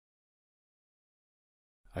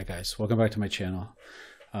Hi guys, welcome back to my channel.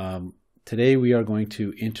 Today we are going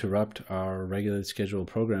to interrupt our regularly scheduled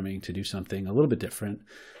programming to do something a little bit different.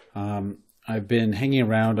 I've been hanging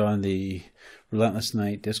around on the Relentless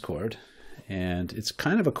Night Discord, and it's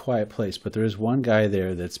kind of a quiet place, but there is one guy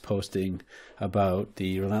there that's posting about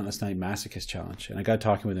the Relentless Night Masochist challenge, and I got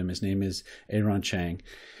talking with him. His name is Aaron Chang,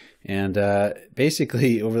 and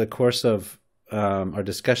basically over the course of our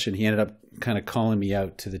discussion, he ended up kind of calling me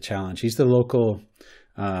out to the challenge. He's the local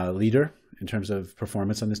leader in terms of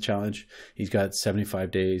performance on this challenge. He's got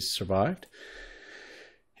 75 days survived.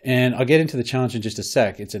 And I'll get into the challenge in just a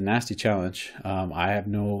sec. It's a nasty challenge. I have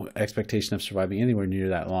no expectation of surviving anywhere near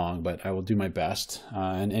that long, but I will do my best.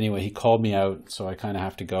 And anyway, he called me out, so I kind of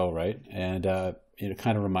have to go, right? And it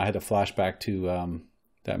kind of I had a flashback to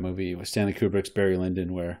that movie with Stanley Kubrick's Barry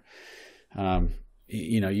Lyndon, where a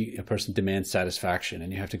person demands satisfaction,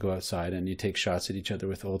 and you have to go outside and you take shots at each other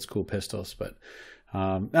with old school pistols. But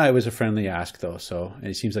no, it was a friendly ask though, so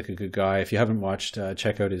he seems like a good guy. If you haven't watched,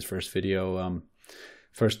 check out his first video,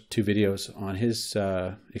 first two videos on his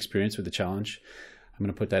experience with the challenge. I'm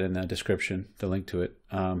going to put that in the description, the link to it.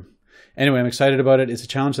 Anyway, I'm excited about it. It's a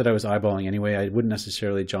challenge that I was eyeballing anyway. I wouldn't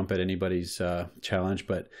necessarily jump at anybody's challenge,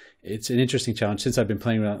 but it's an interesting challenge. Since I've been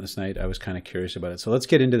playing Relentless Night, I was kind of curious about it. So let's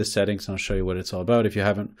get into the settings and I'll show you what it's all about if you're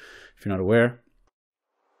not aware.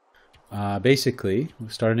 Basically, we'll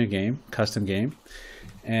start a new game, custom game,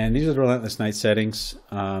 and these are the Relentless Night settings.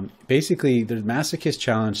 Basically, the Masochist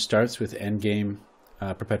challenge starts with Endgame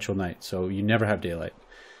perpetual night, so you never have daylight.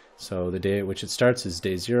 So the day at which it starts is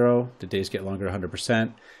day 0. The days get longer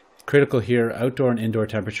 100%. Critical here, outdoor and indoor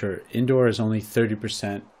temperature. Indoor is only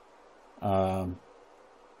 30%.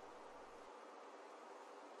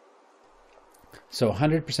 So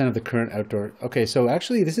 100% of the current outdoor. Okay, so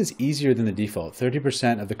actually this is easier than the default.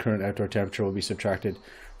 30% of the current outdoor temperature will be subtracted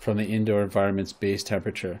from the indoor environment's base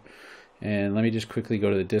temperature. And let me just quickly go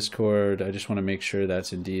to the Discord. I just want to make sure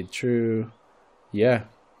that's indeed true. Yeah.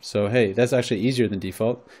 So hey, that's actually easier than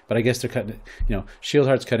default, but I guess they're cutting it. Shield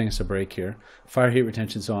Heart's cutting us a break here. Fire heat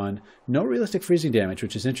retention's on. No realistic freezing damage,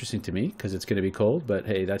 which is interesting to me because it's going to be cold, but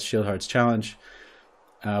hey, that's Shield Heart's challenge.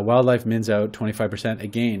 Wildlife mins out 25%,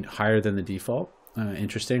 again, higher than the default.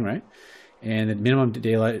 Interesting, right? And the minimum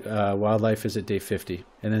daylight wildlife is at day 50.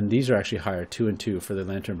 And then these are actually higher, 2 and 2 for the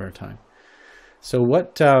Lantern Burntime. So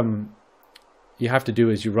what you have to do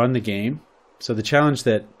is you run the game. So the challenge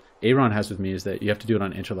that Aaron has with me is that you have to do it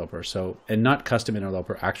on Interloper, and not custom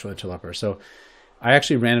Interloper, actual Interloper. So I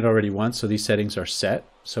actually ran it already once, so these settings are set.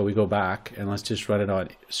 So we go back and let's just run it on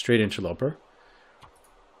straight Interloper.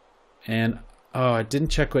 And I didn't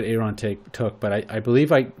check what Aaron took, but I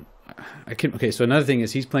believe I can. Okay, so another thing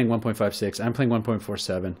is he's playing 1.56. I'm playing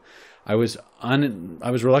 1.47. I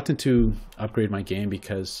was reluctant to upgrade my game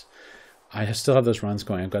because I still have those runs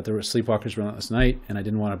going. I've got the Sleepwalker's Relentless Night, and I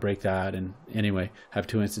didn't want to break that. And anyway, have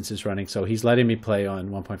 2 instances running. So he's letting me play on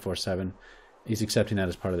 1.47. He's accepting that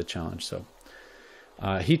as part of the challenge. So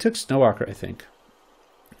he took Snowwalker, I think.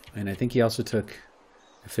 And I think he also took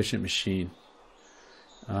Efficient Machine.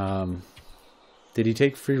 Did he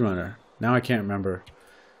take Freerunner? Now I can't remember.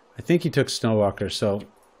 I think he took Snowwalker, so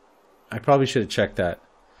I probably should have checked that.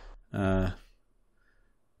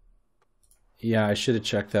 Yeah, I should have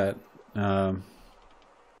checked that.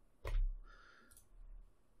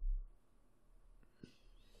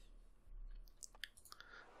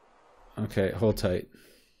 Okay, hold tight.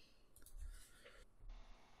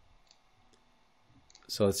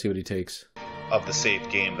 So let's see what he takes. Of the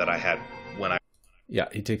saved game that I had when I... Yeah,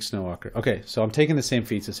 he takes Snowwalker. Okay, so I'm taking the same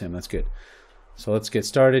feats as him. That's good. So let's get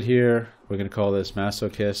started here. We're going to call this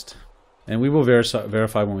Masochist. And we will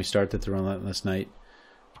verify when we start that the Relentless Night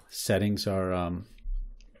settings are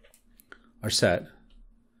set.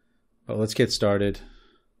 But let's get started.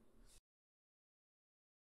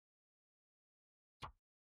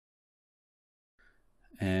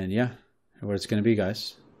 And yeah, where it's going to be,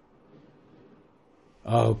 guys.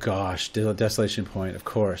 Oh gosh, Desolation Point, of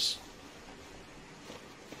course.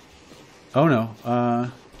 Oh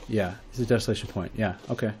no, yeah, it's a Desolation Point. Yeah,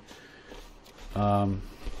 okay. I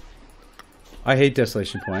hate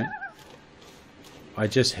Desolation Point. I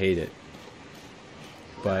just hate it.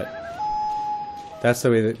 But that's the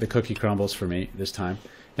way that the cookie crumbles for me this time.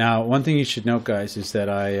 Now, one thing you should note, guys, is that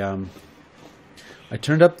I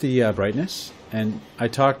turned up the brightness, and I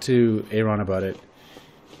talked to Aaron about it,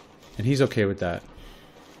 and he's okay with that.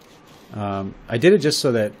 I did it just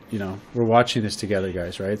so that, we're watching this together,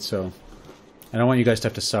 guys, right? So I don't want you guys to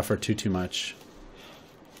have to suffer too much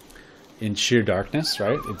in sheer darkness,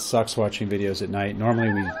 right? It sucks watching videos at night.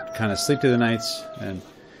 Normally we kind of sleep through the nights, and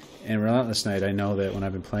in Relentless Night, I know that when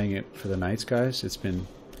I've been playing it for the nights, guys, it's been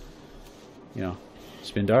you know,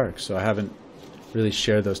 it's been dark, so I haven't really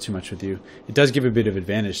shared those too much with you. It does give a bit of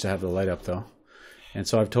advantage to have the light up though. And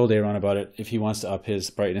so I've told Aaron about it. If he wants to up his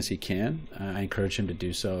brightness, he can. I encourage him to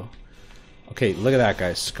do so. Okay, look at that,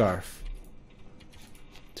 guys. Scarf.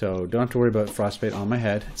 So don't have to worry about frostbite on my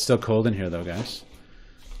head. It's still cold in here though, guys.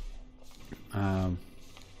 So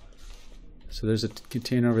there's a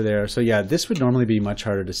container over there. So yeah, this would normally be much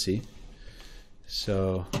harder to see.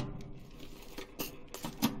 So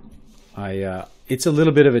it's a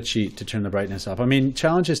little bit of a cheat to turn the brightness up. I mean,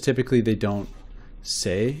 challenges typically they don't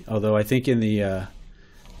say, although I think in the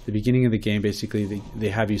beginning of the game, basically they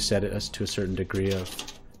have you set it as to a certain degree of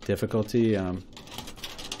difficulty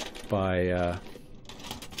by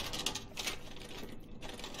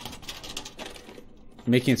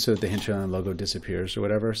making it so that the Hinterland logo disappears or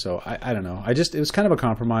whatever. So I don't know. It was kind of a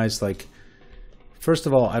compromise. Like, first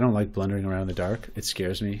of all, I don't like blundering around in the dark. It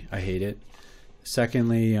scares me. I hate it.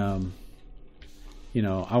 Secondly, you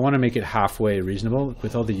know, I want to make it halfway reasonable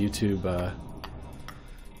with all the YouTube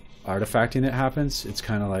artifacting that happens. It's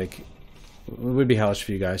kind of like, it would be hellish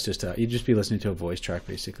for you guys just to, you'd just be listening to a voice track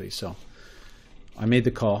basically. So I made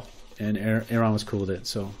the call, and Aaron was cool with it.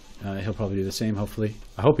 So he'll probably do the same, hopefully.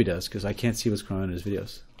 I hope he does, because I can't see what's going on in his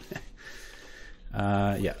videos.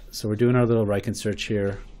 Yeah, so we're doing our little Riken search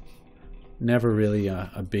here. Never really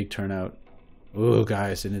a big turnout. Ooh,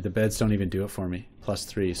 guys, and the beds don't even do it for me.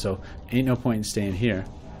 +3, so ain't no point in staying here.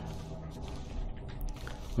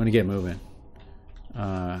 I'm going to get moving.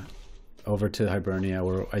 Over to Hibernia,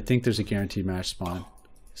 where I think there's a guaranteed match spawn.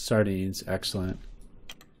 Sardines, excellent.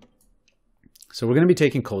 So we're going to be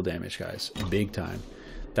taking cold damage, guys, big time.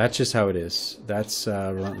 That's just how it is. That's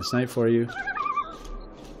Relentless Night for you.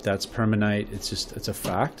 That's Permanite. It's a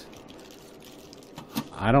fact.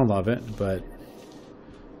 I don't love it, but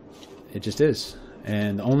it just is.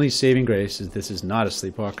 And the only saving grace is this is not a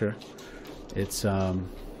Sleepwalker. It's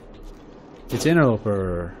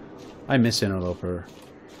Interloper. I miss Interloper.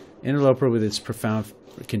 Interloper with its profound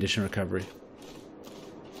condition recovery.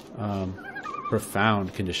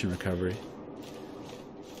 Profound condition recovery.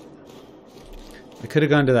 I could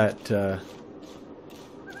have gone to that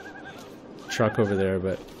truck over there,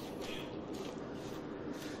 but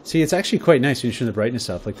see, it's actually quite nice when you turn the brightness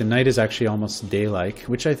up. Like, the night is actually almost day-like,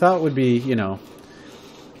 which I thought would be, you know,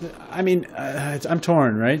 I mean, I'm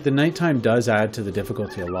torn, right? The nighttime does add to the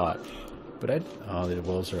difficulty a lot, but oh, the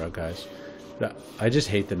wolves are out, guys. But I just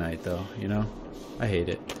hate the night, though, you know? I hate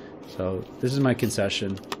it. So this is my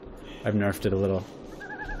concession. I've nerfed it a little.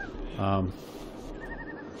 I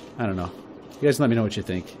don't know. You guys let me know what you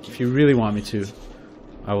think. If you really want me to,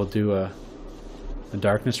 I will do a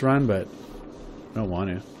darkness run, but I don't want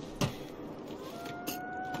to.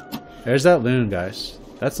 There's that loon, guys.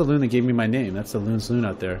 That's the loon that gave me my name. That's the loon's loon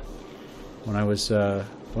out there. When I was, one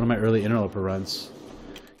of my early Interloper runs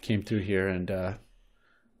came through here, and I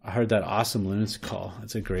heard that awesome loon's call.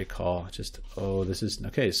 It's a great call. Just, oh, this is,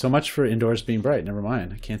 okay, so much for indoors being bright. Never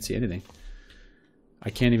mind. I can't see anything.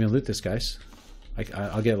 I can't even loot this, guys.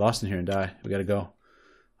 I'll get lost in here and die. We gotta go.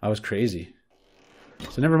 I was crazy.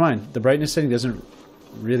 So never mind. The brightness setting doesn't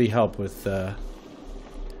really help with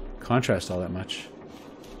contrast all that much.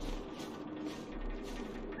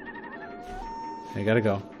 I gotta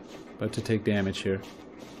go. About to take damage here.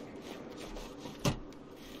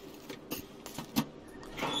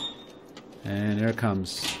 And there it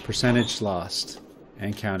comes. Percentage lost.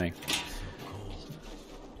 And counting.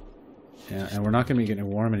 Yeah, and we're not going to be getting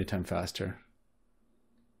warm anytime faster.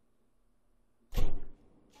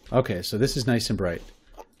 Okay, so this is nice and bright.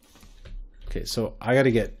 Okay, so I got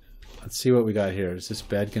to get... Let's see what we got here. Is this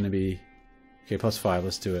bed going to be... Okay, +5.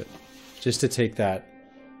 Let's do it. Just to take that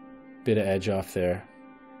bit of edge off there.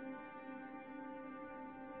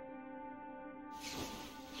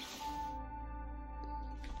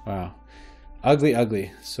 Wow. Ugly,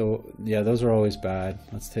 ugly. So, yeah, those are always bad.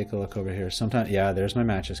 Let's take a look over here. Sometimes, yeah, there's my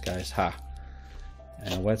matches, guys. Ha.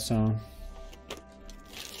 And a wet zone.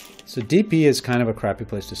 So DP is kind of a crappy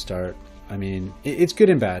place to start. I mean, it's good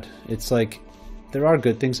and bad. It's like, there are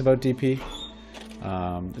good things about DP.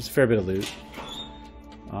 There's a fair bit of loot.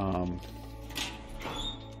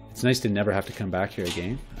 It's nice to never have to come back here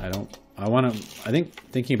again. I think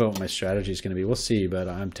thinking about what my strategy is going to be, we'll see, but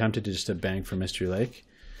I'm tempted to just bang for Mystery Lake,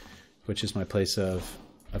 which is my place of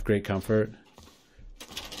great comfort.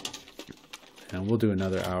 And we'll do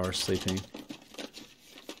another hour sleeping.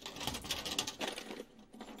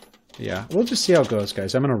 Yeah, we'll just see how it goes,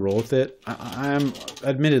 guys. I'm going to roll with it. I'm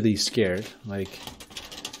admittedly scared. Like,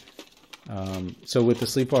 so with the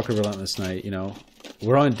Sleepwalker Relentless Night, you know,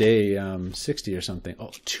 we're on day 60 or something. Oh,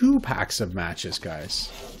 2 packs of matches,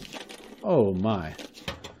 guys. Oh, my.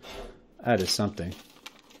 That is something.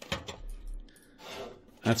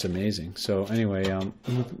 That's amazing. So anyway,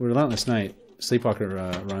 Relentless Night, Sleepwalker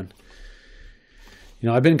run. You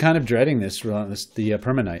know, I've been kind of dreading this Relentless, the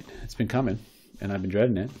permanite. It's been coming, and I've been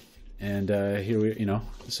dreading it. And here we, you know,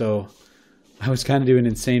 so I was kind of doing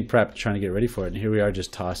insane prep trying to get ready for it, and here we are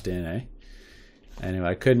just tossed in, eh? Anyway,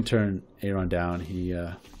 I couldn't turn Aaron down. He,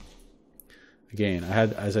 again,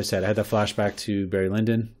 as I said, I had that flashback to Barry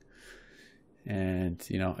Lyndon. And,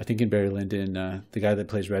 you know, I think in Barry Lyndon, the guy that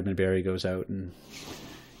plays Redmond Barry goes out and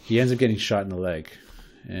he ends up getting shot in the leg.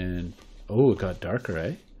 And, oh, it got darker,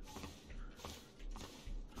 eh?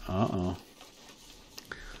 Uh-oh.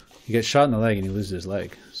 He gets shot in the leg and he loses his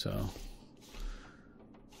leg. So,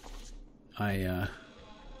 I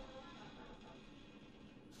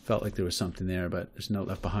felt like there was something there, but there's no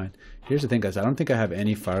left behind. Here's the thing, guys. I don't think I have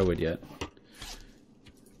any firewood yet.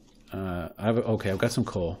 Okay, I've got some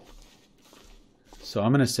coal. So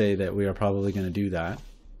I'm going to say that we are probably going to do that.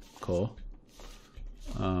 Cool.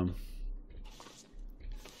 Okay.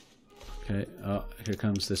 Oh, here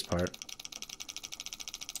comes this part.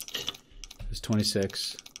 It's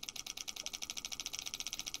 26.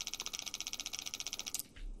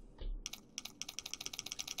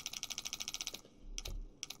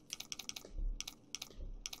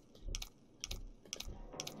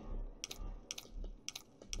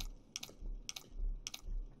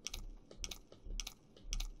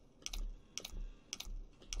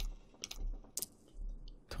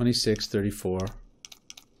 $26, $34.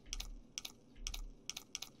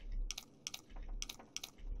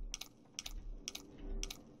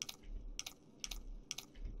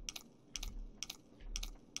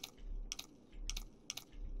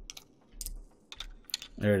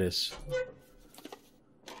 There it is.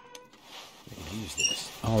 We can use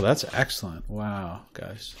this. Oh, that's excellent. Wow,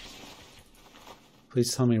 guys.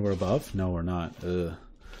 Please tell me we're above. No, we're not. Ugh.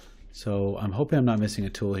 So I'm hoping I'm not missing a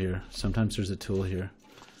tool here. Sometimes there's a tool here.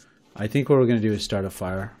 I think what we're going to do is start a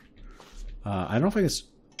fire. I don't know if I can...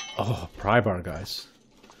 Oh, pry bar, guys.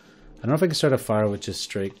 I don't know if I can start a fire with just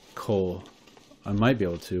straight coal. I might be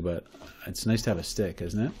able to, but it's nice to have a stick,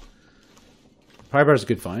 isn't it? Pry bar is a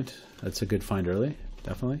good find. That's a good find early,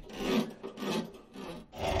 definitely.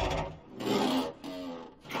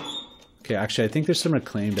 Okay, actually, I think there's some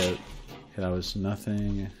reclaimed out. Okay, that was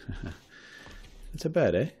nothing. It's a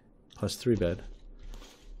bed, eh? +3 bed.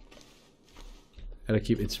 Gotta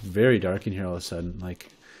keep. It's very dark in here all of a sudden. Like,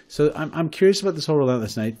 so I'm curious about this whole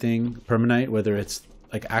Relentless Night thing, permanite, whether it's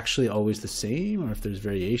like actually always the same or if there's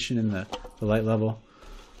variation in the light level.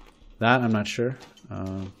 That I'm not sure.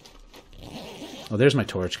 Oh, there's my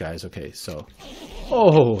torch, guys. Okay, so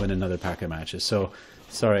and another pack of matches. So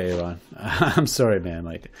sorry, Aaron. I'm sorry, man.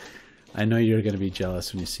 Like, I know you're gonna be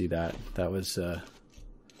jealous when you see that. That was a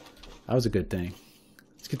good thing.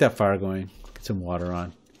 Let's get that fire going. Get some water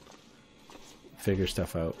on. Figure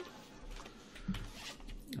stuff out.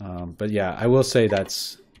 But yeah, I will say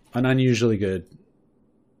that's an unusually good.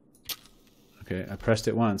 Okay, I pressed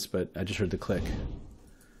it once, but I just heard the click.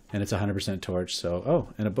 And it's 100% torch, so... Oh,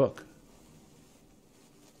 and a book.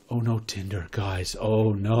 Oh no, Tinder, guys.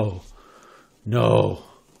 Oh no. No.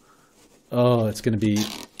 Oh, it's going to be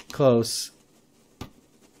close.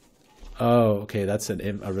 Oh, okay, that's a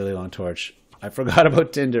really long torch. I forgot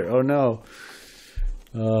about Tinder. Oh no.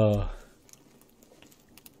 Oh.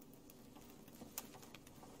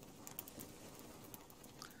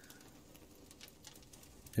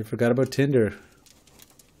 I forgot about Tinder.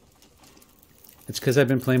 It's because I've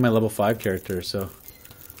been playing my level 5 character, so...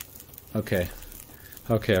 Okay.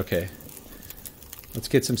 Okay. Let's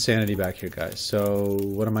get some sanity back here, guys. So,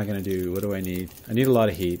 what am I going to do? What do I need? I need a lot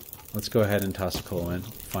of heat. Let's go ahead and toss a coal in.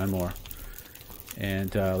 Find more.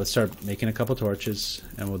 And let's start making a couple torches,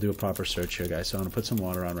 and we'll do a proper search here, guys. So I'm going to put some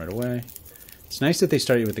water on right away. It's nice that they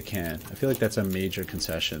start you with the can. I feel like that's a major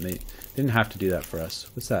concession. They didn't have to do that for us.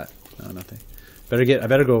 What's that? No, nothing. I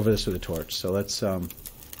better go over this with a torch. So let's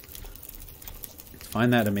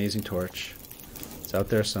find that amazing torch. It's out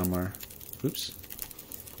there somewhere. Oops.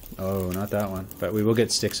 Oh, not that one. But we will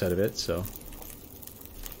get sticks out of it, so...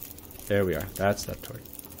 There we are. That's that torch.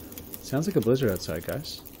 Sounds like a blizzard outside,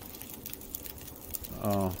 guys.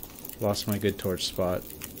 Oh, lost my good torch spot.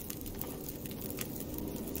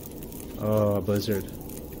 Oh, a blizzard.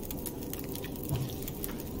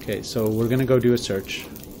 Okay, so we're gonna go do a search.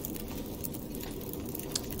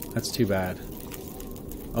 That's too bad.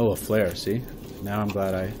 Oh, a flare, see? Now I'm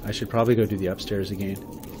glad I should probably go do the upstairs again.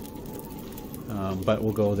 But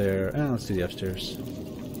we'll go there. Let's do the upstairs.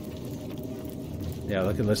 Yeah,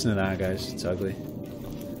 listen to that, guys. It's ugly.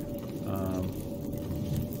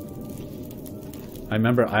 I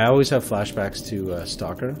remember I always have flashbacks to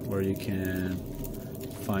Stalker, where you can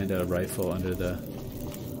find a rifle under the...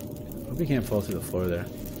 I hope you can't fall through the floor there.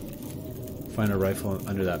 Find a rifle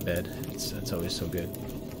under that bed. It's always so good.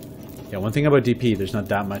 Yeah, one thing about DP, there's not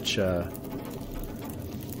that much... I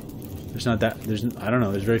don't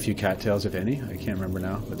know, there's very few cattails, if any. I can't remember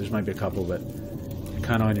now, but there might be a couple, but you're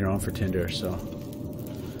kind of on your own for Tinder, so...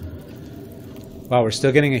 Wow, we're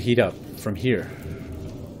still getting a heat up from here.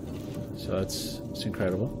 So it's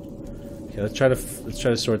incredible. Okay, let's try to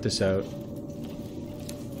sort this out.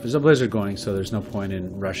 There's a blizzard going, so there's no point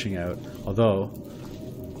in rushing out. Although,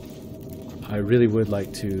 I really would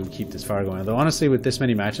like to keep this fire going. Although honestly, with this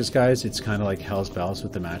many matches, guys, it's kind of like hell's bells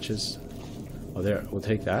with the matches. Oh, there, we'll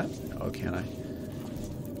take that. Oh, can I?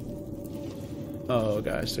 Oh,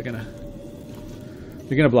 guys, they're gonna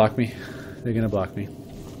block me. They're gonna block me.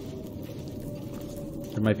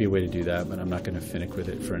 There might be a way to do that, but I'm not gonna finick with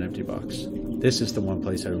it for an empty box. This is the one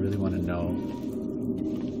place I really want to know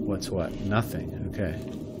what's what. Nothing. Okay.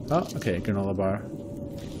 Oh, okay. Granola bar.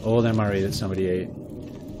 Old MRE that somebody ate.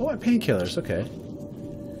 Oh, and painkillers. Okay.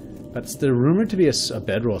 But they're rumored to be a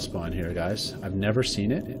bedroll spawn here, guys. I've never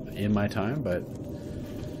seen it in my time, but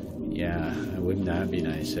yeah, wouldn't that be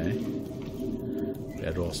nice, eh?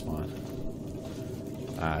 Bedroll spawn.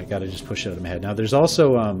 I gotta just push it out of my head. Now, there's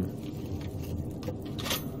also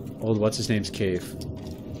old what's his name's cave.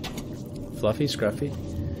 Fluffy, Scruffy,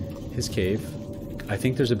 his cave. I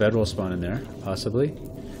think there's a bedroll spawn in there, possibly.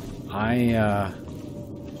 I'm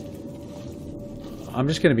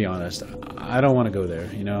just gonna be honest. I don't want to go there.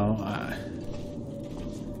 You know,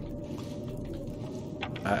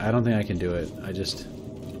 I don't think I can do it. I just.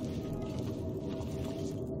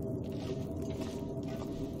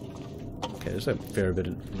 Okay, there's a fair bit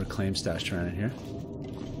of reclaim stashed around in here.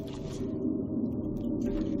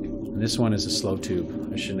 And this one is a slow tube.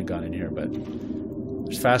 I shouldn't have gone in here, but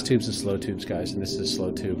there's fast tubes and slow tubes, guys, and this is a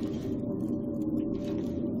slow tube.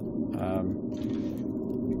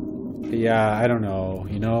 But yeah, I don't know.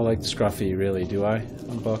 You know, like Scruffy, really, do I?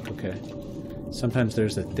 Unbook? Okay. Sometimes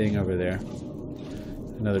there's a thing over there.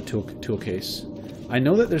 Another tool case. I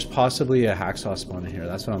know that there's possibly a hacksaw spawn in here.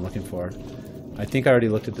 That's what I'm looking for. I think I already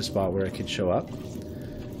looked at the spot where it could show up.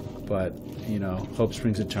 But, you know, hope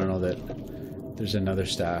springs eternal that there's another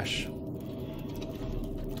stash.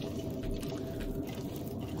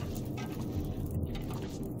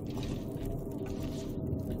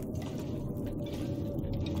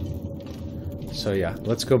 So yeah,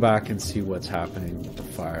 let's go back and see what's happening with the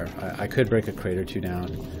fire. I could break a crate or two down.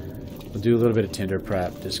 We'll do a little bit of tinder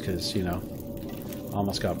prep just because, you know,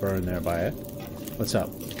 almost got burned there by it. What's up?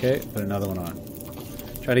 Okay, put another one on.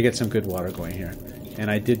 Try to get some good water going here. And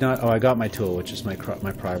I did not... Oh, I got my tool, which is my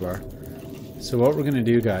pry bar. So what we're going to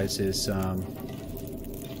do, guys, is do a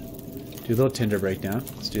little tinder breakdown.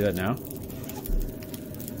 Let's do that now.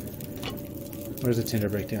 Where's the tinder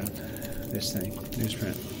breakdown? This thing.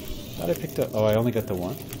 Newsprint. Thought I picked up... Oh, I only got the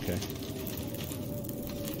one? Okay.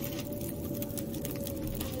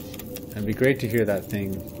 It'd be great to hear that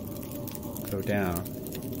thing go down.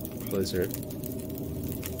 Blizzard.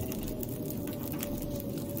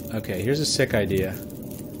 Okay, here's a sick idea.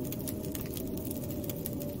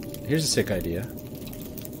 Here's a sick idea.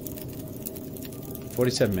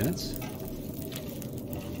 47 minutes?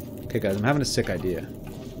 Okay, guys, I'm having a sick idea.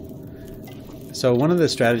 So one of the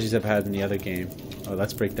strategies I've had in the other game... Oh,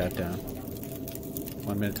 let's break that down.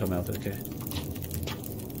 1 minute till melted, okay.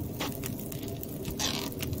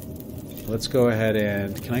 Let's go ahead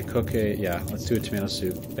and... Can I cook a... Yeah, let's do a tomato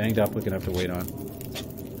soup. Banged up, we're gonna have to wait on.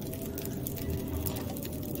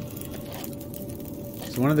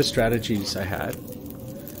 So one of the strategies I had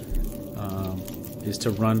is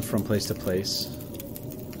to run from place to place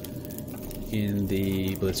in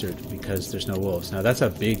the blizzard because there's no wolves. Now that's a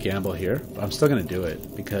big gamble here, but I'm still gonna do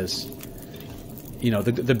it because... You know,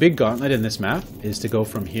 the big gauntlet in this map is to go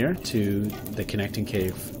from here to the connecting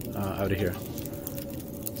cave out of here.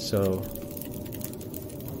 So,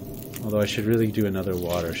 although I should really do another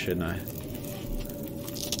water, shouldn't I?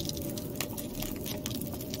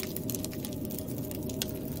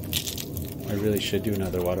 I really should do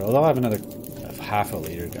another water. Although I have another half a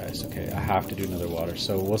liter, guys. Okay, I have to do another water.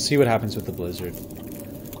 So we'll see what happens with the blizzard.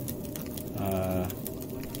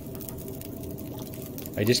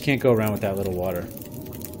 I just can't go around with that little water.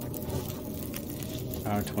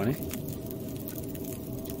 Hour and 20.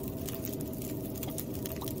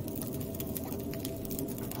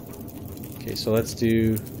 Okay, so let's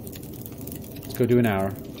go do an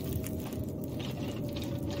hour.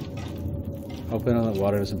 Hoping the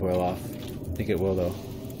water doesn't boil off. I think it will though.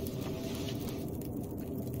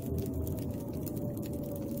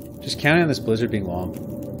 Just counting on this blizzard being long.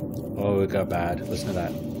 Oh, it got bad. Listen to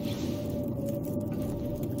that.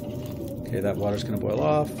 Okay, that water's gonna boil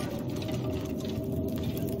off.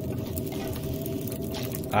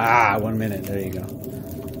 Ah, 1 minute. There you go.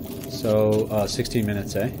 So, 16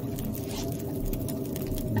 minutes, eh?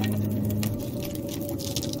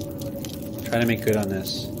 Trying to make good on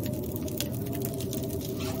this.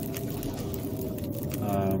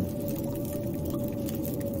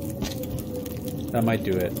 That might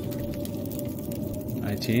do it.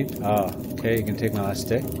 19th? Ah, okay, you can take my last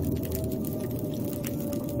stick.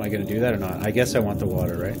 Am I gonna do that or not? I guess I want the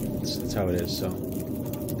water, right? That's how it is, so.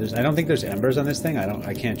 I don't think there's embers on this thing.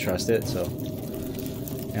 I can't trust it, so.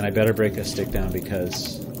 And I better break a stick down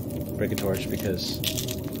because, break a torch because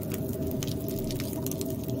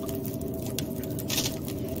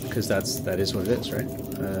that is what it is, right?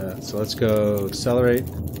 So let's go accelerate.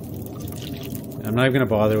 I'm not even gonna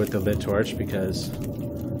bother with the lit torch because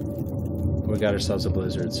we got ourselves a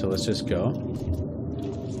blizzard. So let's just go,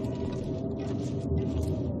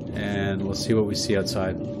 and we'll see what we see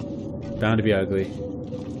outside. Bound to be ugly.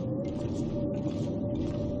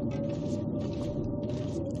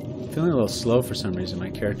 Feeling a little slow for some reason. My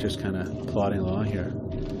character's kind of plodding along here.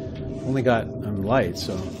 Only got I'm light,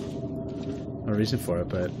 so no reason for it.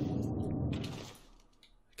 But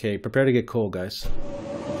okay, prepare to get cold, guys.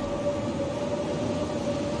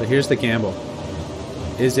 So here's the gamble.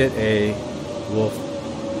 Is it a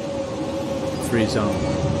wolf-free zone?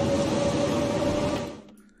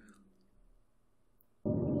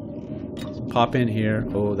 Pop in here.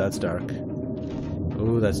 Oh, that's dark.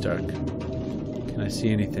 Oh, that's dark. Can I see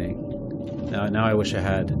anything? Now I wish I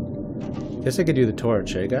had. Guess I could do the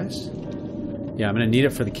torch, eh, guys? Yeah, I'm gonna need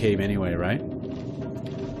it for the cave anyway, right?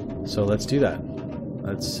 So let's do that.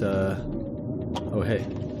 Let's. Oh, hey.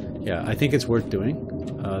 Yeah, I think it's worth doing.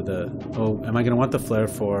 Am I gonna want the flare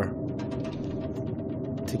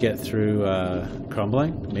to get through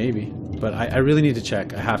crumbling? Maybe, but I really need to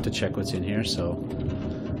check. I have to check what's in here. So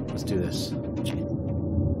let's do this.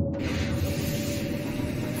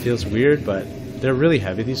 Feels weird, but they're really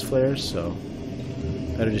heavy, these flares, so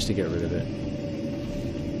better just to get rid of it.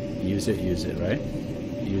 Use it, right?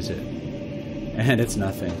 Use it. And it's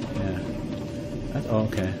nothing. Yeah. Oh,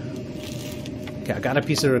 okay. Okay, I got a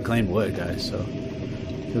piece of reclaimed wood, guys, so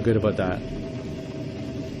feel good about that.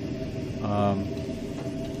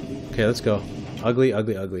 Okay, let's go. Ugly,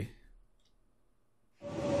 ugly, ugly.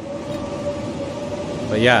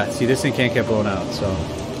 But yeah, see, this thing can't get blown out, so.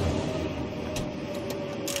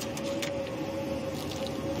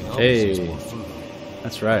 Hey,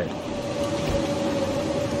 that's right.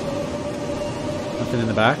 Nothing in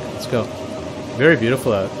the back. Let's go. Very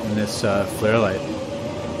beautiful out in this flare light.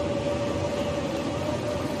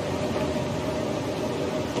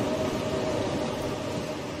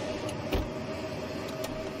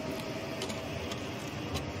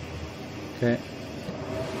 Okay.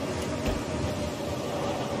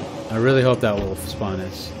 I really hope that wolf spawn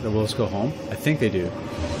is. The wolves go home. I think they do.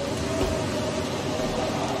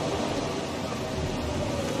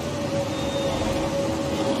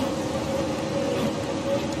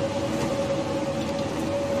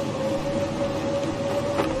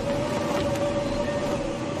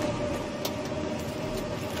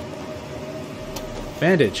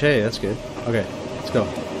 Bandage, hey, that's good. Okay, let's go.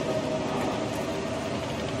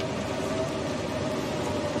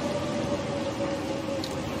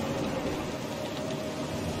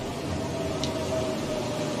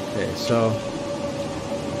 Okay, so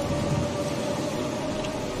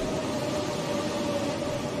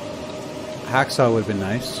hacksaw would have been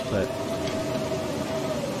nice, but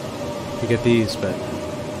you get these, but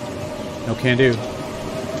no can do.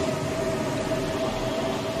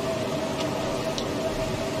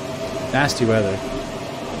 Nasty weather.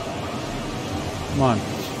 Come on.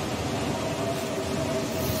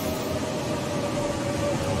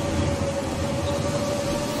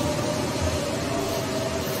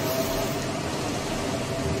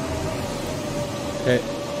 Okay.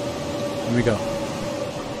 Here we go.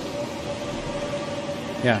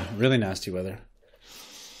 Yeah, really nasty weather.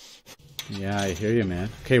 Yeah, I hear you, man.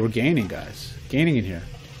 Okay, we're gaining, guys. Gaining in here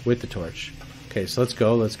with the torch. Okay, so let's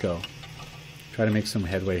go, let's go. Try to make some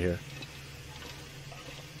headway here.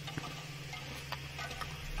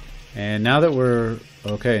 And now that we're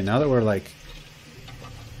like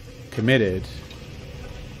committed,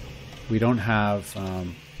 we don't have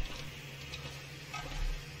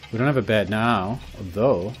a bed now.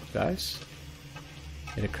 Although, guys,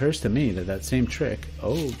 it occurs to me that same trick,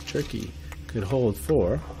 oh turkey, could hold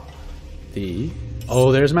for the.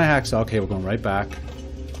 Oh, there's my hacksaw. Okay, we're going right back.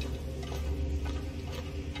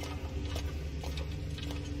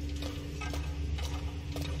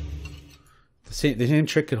 The same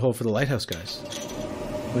trick could hold for the lighthouse, guys.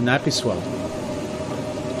 Wouldn't that be swell?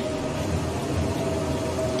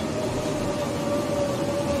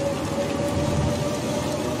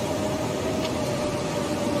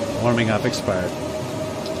 Warming up expired.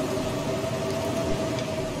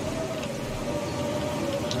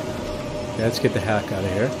 Okay, let's get the heck out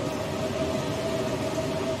of here.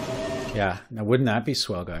 Yeah, now wouldn't that be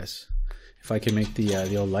swell, guys? If I can make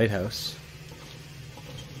the old lighthouse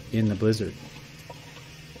in the blizzard.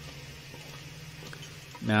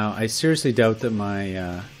 Now, I seriously doubt that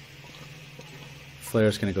my flare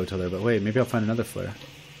is going to go till there, but wait, maybe I'll find another flare.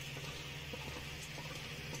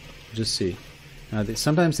 Just see. Now,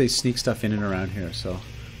 sometimes they sneak stuff in and around here, so I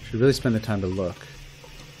should really spend the time to look.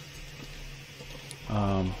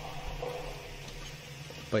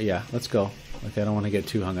 But yeah, let's go. Like, I don't want to get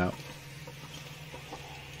too hung up.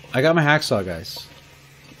 I got my hacksaw, guys.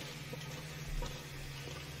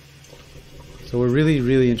 So we're really,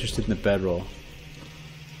 really interested in the bedroll.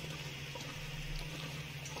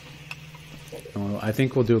 I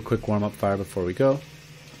think we'll do a quick warm-up fire before we go.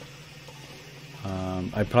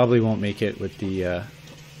 I probably won't make it with the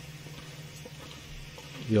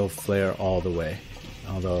old flare all the way.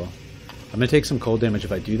 Although, I'm going to take some cold damage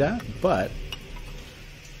if I do that, but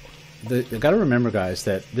you got to remember, guys,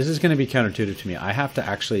 that this is going to be counterintuitive to me. I have to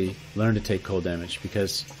actually learn to take cold damage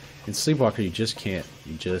because in Sleepwalker you just can't.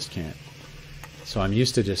 You just can't. So I'm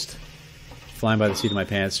used to just flying by the seat of my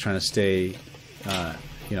pants, trying to stay,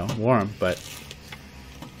 you know, warm. But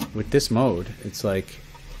with this mode, it's like,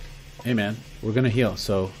 hey man, we're going to heal,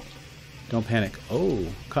 so don't panic. Oh,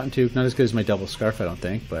 cotton tube, not as good as my double scarf, I don't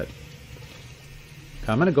think, but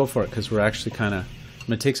I'm going to go for it because we're actually kind of, I'm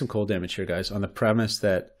going to take some cold damage here, guys, on the premise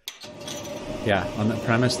that, yeah, on the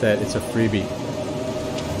premise that it's a freebie.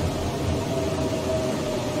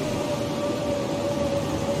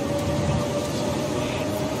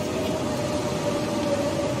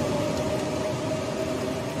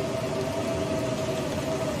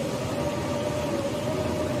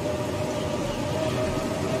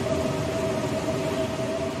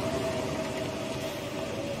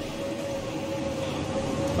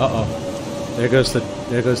 Uh-oh. There goes the,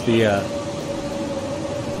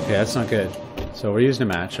 okay, that's not good. So we're using a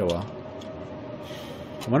match, oh well.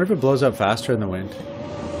 I wonder if it blows up faster in the wind.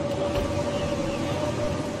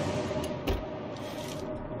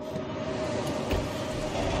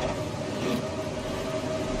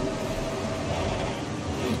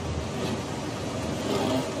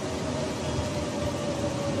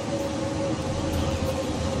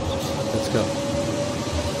 Let's go.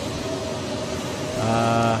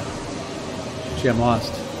 Gee, I'm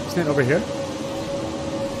lost. Isn't it over here?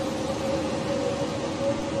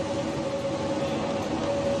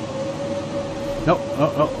 Nope.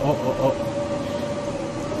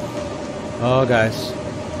 Oh, guys.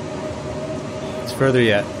 It's further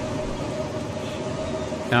yet.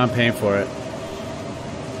 Now I'm paying for it.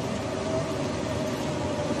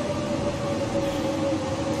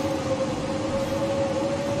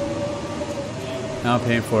 Now I'm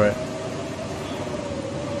paying for it.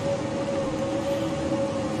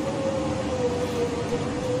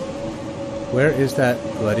 Where is that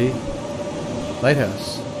bloody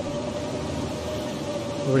lighthouse?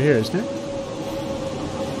 Over here, isn't it?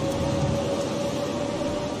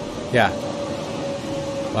 Yeah.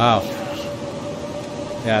 Wow.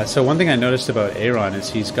 Yeah, so one thing I noticed about Aaron is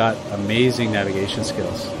he's got amazing navigation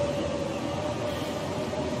skills.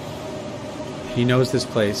 He knows this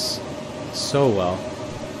place so well.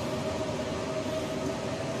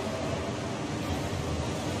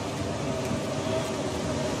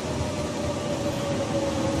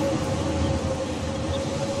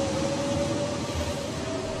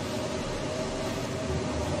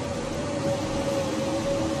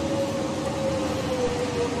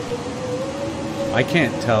 I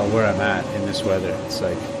can't tell where I'm at in this weather. It's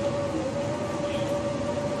like...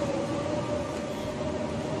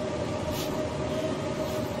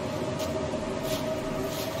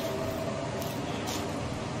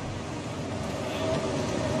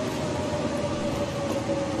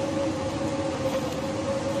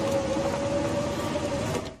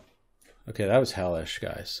 Okay, that was hellish,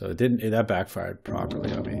 guys. So it didn't, that backfired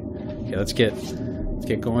properly on me. Okay, let's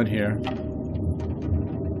get going here.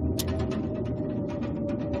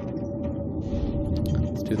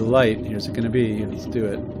 Do the light. Here's it going to be. Let's do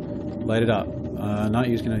it. Light it up. Not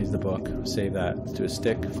going to use the book. Save that. Let's do a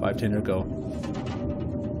stick. 5-10 or go.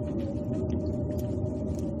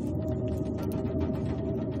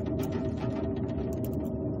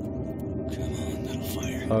 Come on, little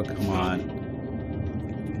fire. Oh, come on.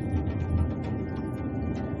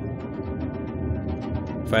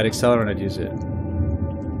 If I had accelerant, I'd use it.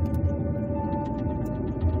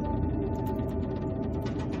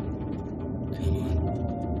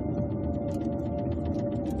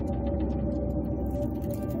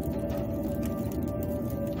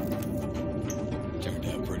 Turned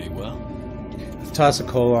out pretty well. Let's toss a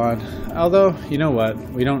coal on. Although, you know what?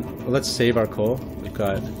 We don't... Let's save our coal. We've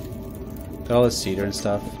got all this cedar and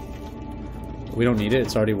stuff. We don't need it.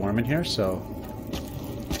 It's already warm in here, so...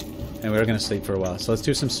 And we're going to sleep for a while. So let's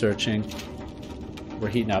do some searching. We're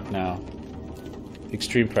heating up now.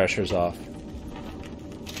 Extreme pressure's off.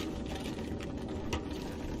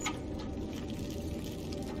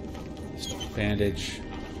 Bandage.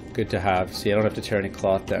 Good to have. See, I don't have to tear any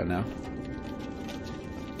cloth down now.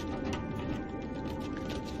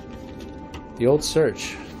 The old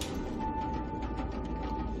search.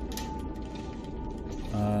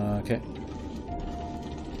 Okay.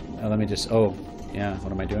 Let me just... Oh, yeah.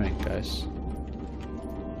 What am I doing, guys?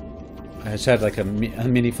 I just had like a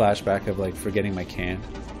mini flashback of like forgetting my can.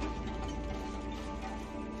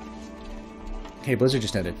 Hey, Blizzard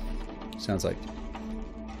just ended. Sounds like.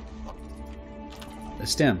 A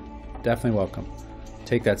stim. Definitely welcome.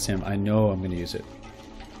 Take that sim. I know I'm going to use it.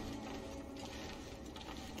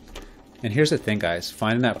 And here's the thing, guys.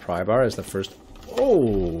 Finding that pry bar is the first...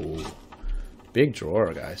 Oh! Big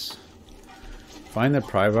drawer, guys. Find the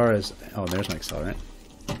pry bar is... Oh, there's my accelerant.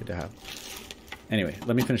 Good to have. Anyway,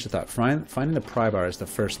 let me finish the thought. Finding the pry bar is the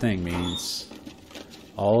first thing means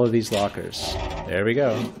all of these lockers. There we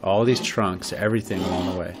go. All these trunks, everything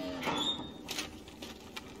along the way.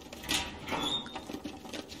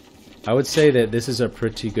 I would say that this is a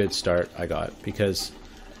pretty good start I got, because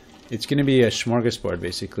it's going to be a smorgasbord,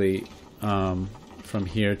 basically, from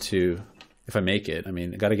here to... If I make it. I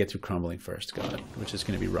mean, I got to get through crumbling first, God, which is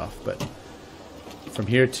going to be rough, but... From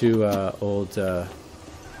here to old... Oh,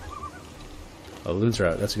 loons are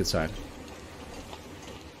out. That's a good sign.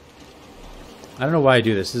 I don't know why I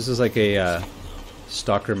do this. This is like a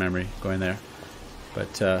stalker memory going there.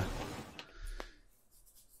 But,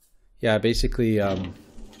 yeah, basically... Uh-oh.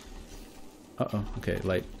 Okay,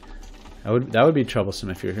 light. That would be troublesome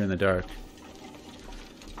if you're here in the dark.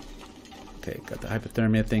 Okay, got the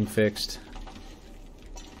hypothermia thing fixed.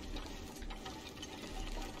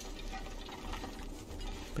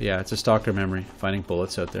 But yeah, it's a stalker memory, finding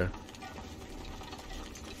bullets out there.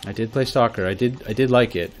 I did play Stalker. I did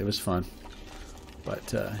like it. It was fun.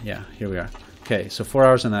 But yeah, here we are. Okay, so 4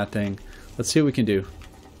 hours on that thing. Let's see what we can do.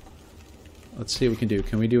 Let's see what we can do.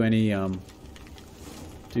 Can we do any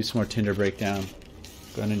do some more tinder breakdown?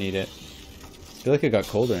 Gonna need it. I feel like it got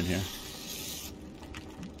colder in here.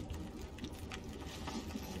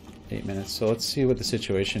 8 minutes. So let's see what the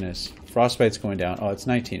situation is. Frostbite's going down. Oh, it's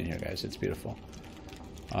 19 in here, guys. It's beautiful.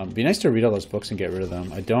 It'd be nice to read all those books and get rid of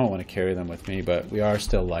them. I don't want to carry them with me, but we are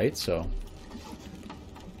still light, so...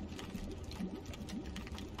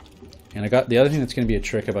 And I got... The other thing that's going to be a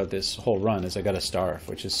trick about this whole run is I got a starve,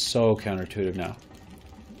 which is so counterintuitive now.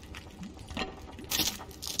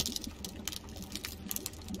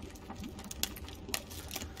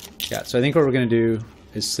 Yeah, so I think what we're going to do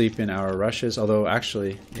is sleep in our rushes, although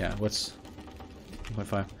actually, yeah, what's...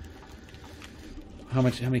 1.5. How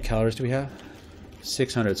many calories do we have?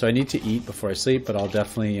 600. So I need to eat before I sleep, but I'll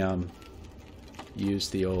definitely use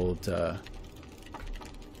the old...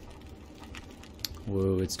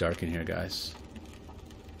 Whoa, it's dark in here, guys.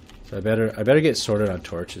 So I better get sorted on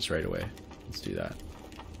torches right away. Let's do that.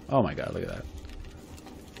 Oh my god, look at that.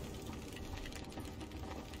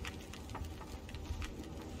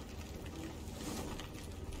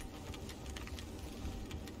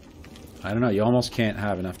 I don't know, you almost can't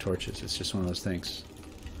have enough torches. It's just one of those things.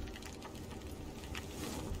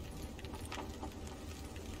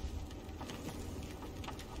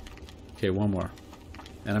 Okay, one more.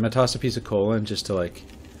 And I'm going to toss a piece of coal in just to like...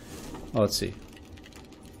 Oh, let's see.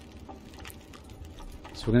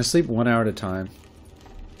 So we're going to sleep 1 hour at a time.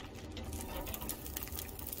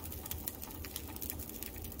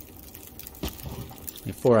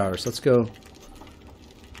 Okay, 4 hours. Let's go.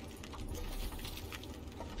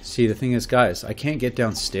 See, the thing is, guys, I can't get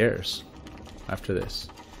downstairs after this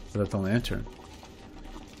without the lantern.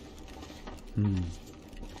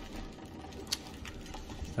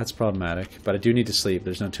 That's problematic, but I do need to sleep.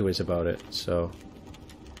 There's no two ways about it. So,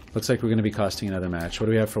 looks like we're going to be costing another match. What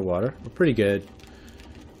do we have for water? We're pretty good.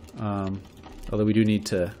 Although we do need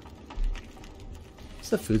to... What's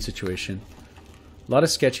the food situation? A lot of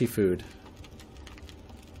sketchy food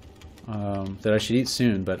that I should eat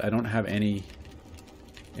soon, but I don't have any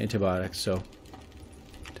antibiotics, so...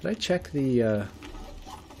 Did I check the...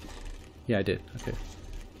 Yeah, I did. Okay.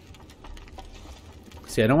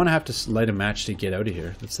 See, I don't want to have to light a match to get out of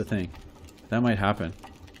here. That's the thing. That might happen.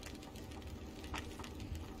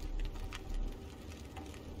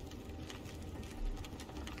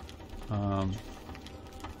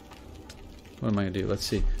 What am I gonna do? Let's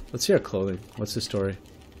see. Let's see our clothing. What's the story?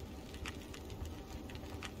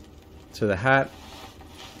 So the hat,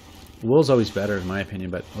 wool's always better in my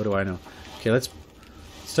opinion, but what do I know? Okay, let's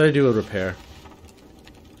try to do a repair.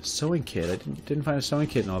 Sewing kit. I didn't find a sewing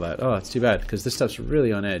kit and all that. Oh, it's too bad because this stuff's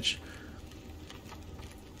really on edge.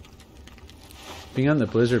 Being on the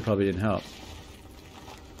blizzard probably didn't help.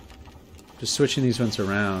 Just switching these ones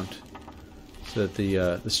around so that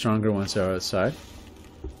the stronger ones are outside.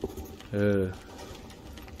 Okay,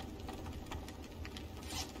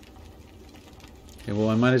 well,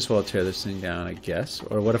 I might as well tear this thing down, I guess.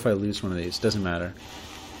 Or what if I lose one of these? Doesn't matter.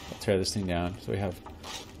 I'll tear this thing down so we have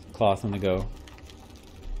cloth on the go.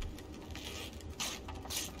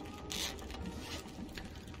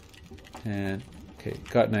 And, okay,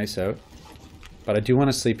 got nice out. But I do want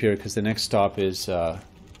to sleep here because the next stop is,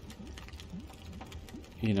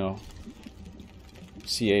 you know,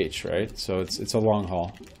 CH, right? So it's a long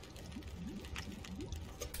haul.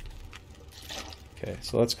 Okay,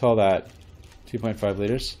 so let's call that 2.5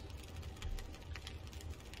 liters.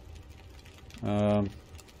 And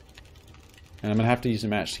I'm gonna have to use a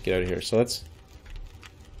match to get out of here. So let's,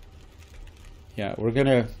 yeah, we're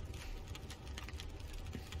gonna,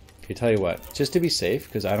 okay, tell you what, just to be safe,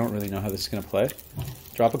 because I don't really know how this is gonna play,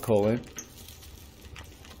 drop a coal in.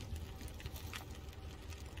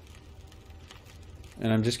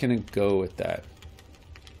 And I'm just gonna go with that.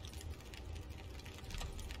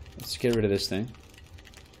 Let's get rid of this thing.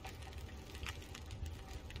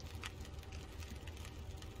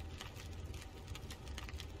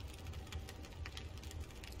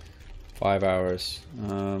 Five hours.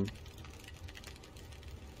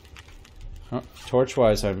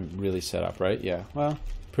 Torch-wise, I'm really set up, right? Yeah. Well,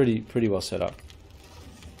 pretty well set up.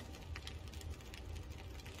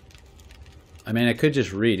 I mean, I could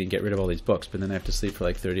just read and get rid of all these books, but then I have to sleep for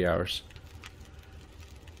like 30 hours.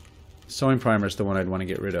 Sewing primer is the one I'd want to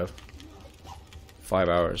get rid of. 5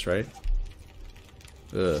 hours, right?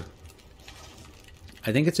 Ugh.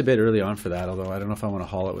 I think it's a bit early on for that, although I don't know if I want to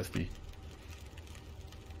haul it with me.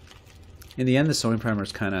 In the end, the sewing primer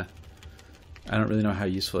is kind of, I don't really know how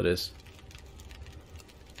useful it is.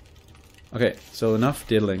 Okay, so enough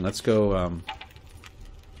diddling. Let's go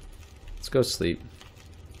sleep.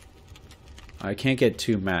 I can't get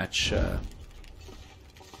too match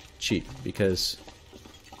cheap because,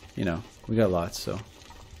 you know, we got lots, so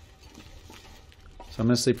I'm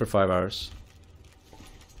gonna sleep for 5 hours.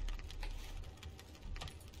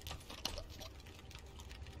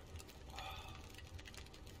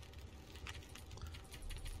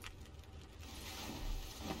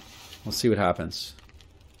 We'll see what happens.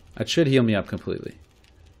 That should heal me up completely.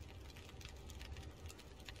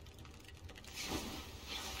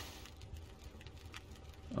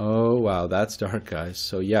 Oh wow, that's dark, guys.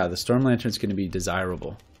 So yeah, the Storm Lantern's going to be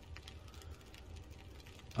desirable.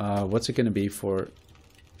 What's it going to be for?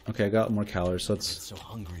 Okay, I got more calories. So let's. So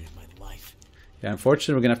hungry in my life. Yeah,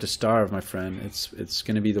 unfortunately, we're going to have to starve, my friend. It's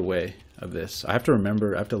going to be the way of this. I have to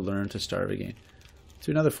remember. I have to learn to starve again. Let's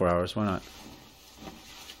do another 4 hours. Why not?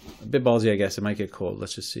 A bit ballsy, I guess. It might get cold.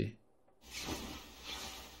 Let's just see.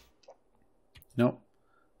 Nope.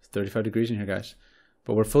 It's 35 degrees in here, guys.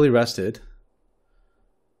 But we're fully rested.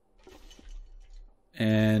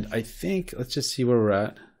 And I think, let's just see where we're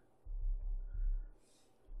at.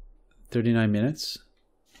 39 minutes.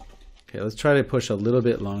 Okay, let's try to push a little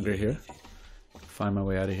bit longer here. Find my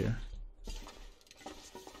way out of here.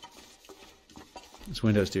 These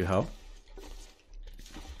windows do help.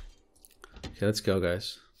 Okay, let's go,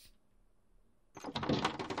 guys.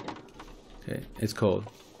 Okay, it's cold.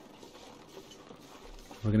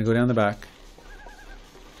 We're gonna go down the back.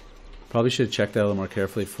 Probably should have checked that a little more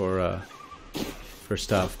carefully for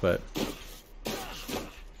stuff, but it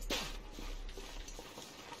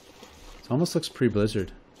almost looks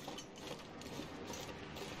pre-blizzard.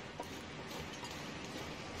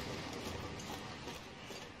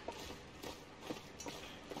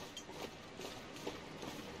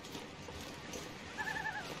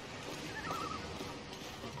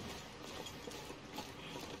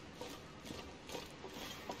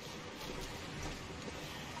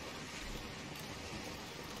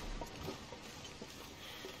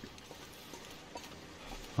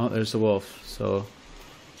 Oh, there's the wolf. So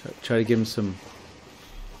try to give him some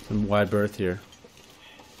wide berth here.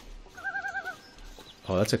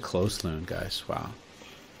 Oh, that's a close loon, guys. Wow.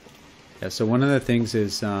 Yeah, so one of the things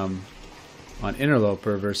is on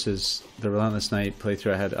Interloper versus the Relentless Night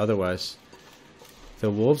playthrough I had otherwise, The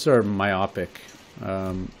wolves are myopic.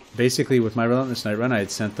 Basically, with my Relentless Night run, I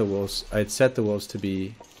had set the wolves to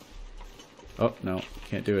be. Oh no,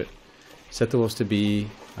 can't do it. Set the wolves to be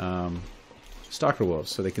stalker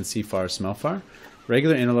wolves, so they can see far, smell far.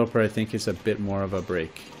 Regular Interloper, I think, is a bit more of a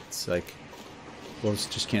break. It's like wolves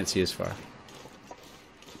just can't see as far.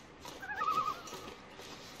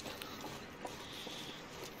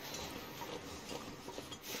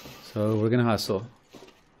 So we're gonna hustle.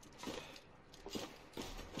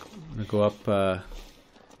 I'm gonna go up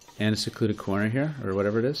and a secluded corner here, or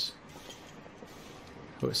whatever it is.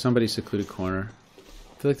 Oh, somebody's secluded corner.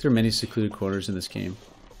 I feel like there are many secluded corners in this game.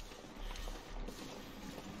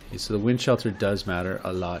 Okay, so the wind shelter does matter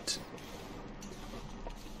a lot.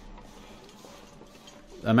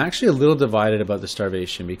 I'm actually a little divided about the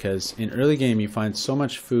starvation because in early game you find so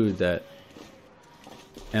much food that,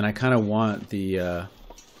 and I kind of want the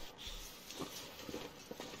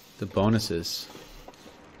bonuses.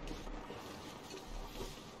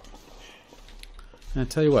 And I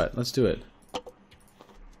tell you what, let's do it.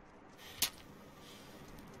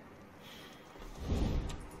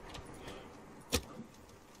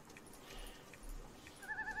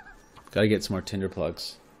 Gotta get some more tinder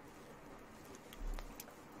plugs.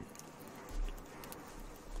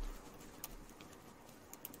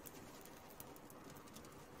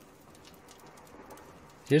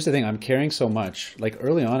 Here's the thing, I'm carrying so much. Like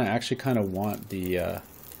early on, I actually kind of want the.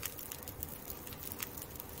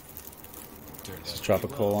 Let's drop a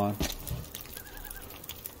coal on.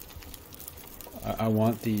 I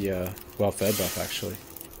want the well-fed buff actually.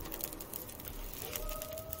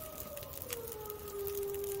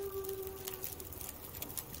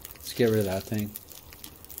 Let's get rid of that thing.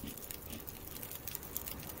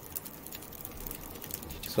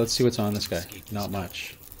 So let's see what's on this guy. Not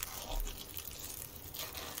much.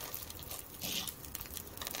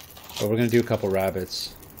 But we're going to do a couple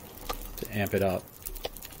rabbits to amp it up.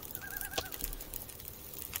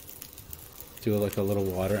 Do like a little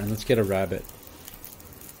water, and let's get a rabbit.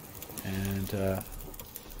 And I'm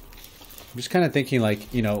just kind of thinking,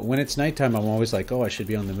 like, you know, when it's nighttime, I'm always like, oh, I should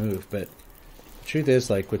be on the move. But the truth is,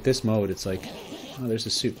 like, with this mode, it's like, oh, there's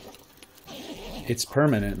a soup. It's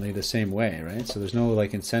permanently the same way, right? So there's no,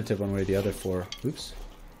 like, incentive one way or the other for... Oops,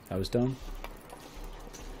 that was dumb.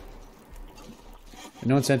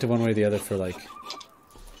 No incentive one way or the other for, like...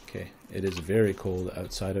 Okay, it is very cold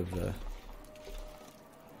outside of the...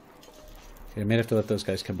 Okay, I may have to let those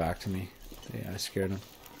guys come back to me. Yeah, I scared them.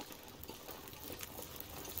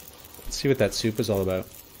 Let's see what that soup is all about.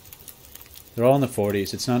 They're all in the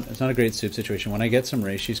 40s. It's not a great soup situation. When I get some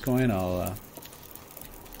ratios going, I'll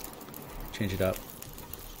change it up.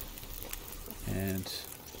 And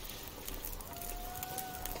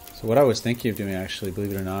so what I was thinking of doing, actually,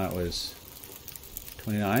 believe it or not, was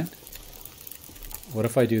 29. What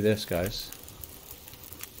if I do this, guys?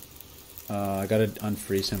 I gotta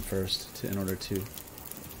unfreeze him first in order to...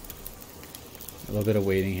 A little bit of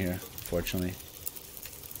waiting here, fortunately.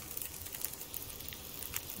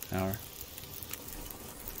 Hour.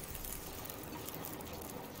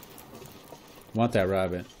 Want that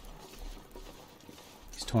rabbit.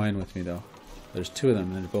 He's toying with me though. There's two of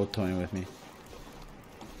them and they're both toying with me.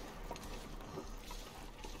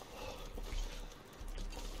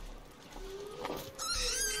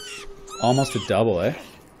 Almost a double, eh?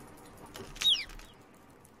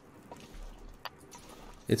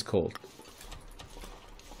 It's cold.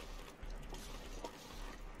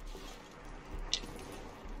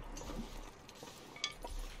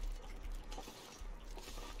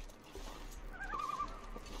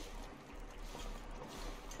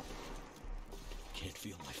 Can't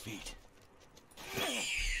feel my feet.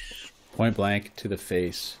 Point blank to the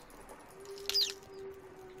face.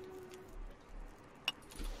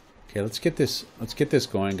 Okay, let's get this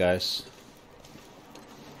going, guys.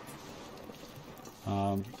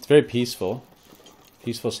 It's very peaceful.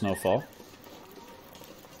 Peaceful snowfall.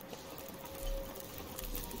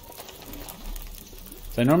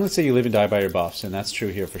 So I normally say you live and die by your buffs, and that's true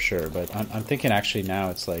here for sure, but I'm thinking actually now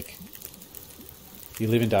it's like you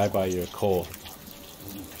live and die by your coal.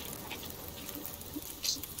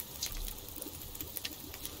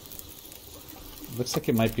 Looks like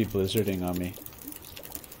it might be blizzarding on me.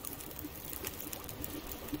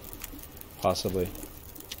 Possibly.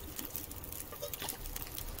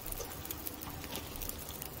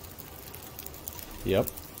 Yep.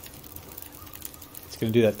 It's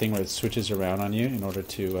going to do that thing where it switches around on you in order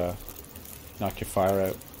to knock your fire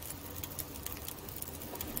out.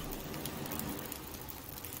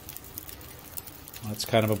 That's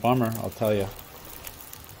kind of a bummer, I'll tell you.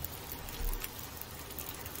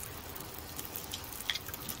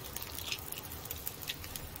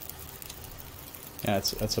 Yeah,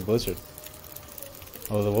 that's a blizzard.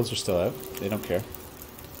 Oh, the wolves are still out. They don't care.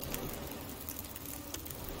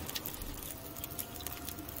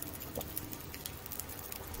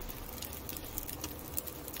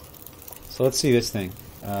 So let's see this thing.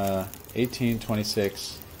 18,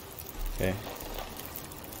 26. Okay.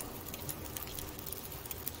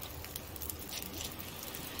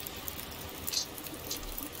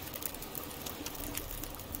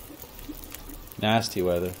 Nasty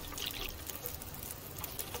weather.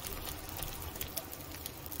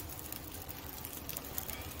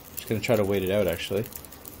 Just gonna try to wait it out, actually.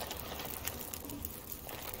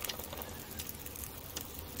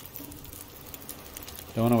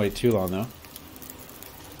 Don't want to wait too long, though.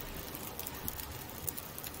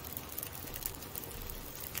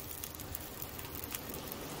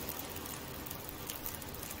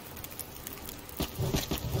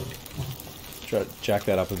 Try to jack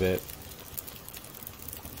that up a bit.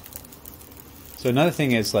 So another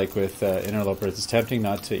thing is, like with Interloper, it's tempting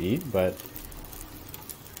not to eat, but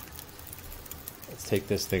let's take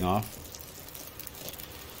this thing off.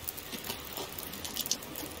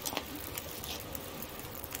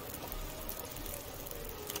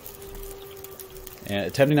 And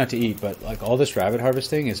it's tempting not to eat, but like all this rabbit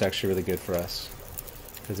harvesting is actually really good for us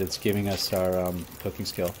because it's giving us our cooking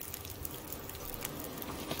skill.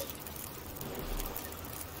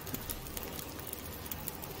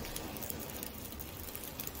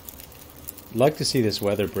 I'd like to see this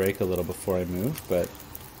weather break a little before I move, but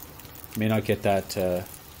may not get that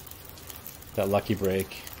that lucky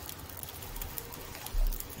break.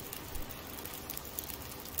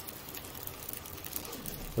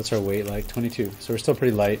 What's our weight like? 22. So we're still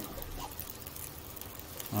pretty light.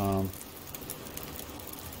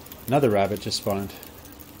 Another rabbit just spawned.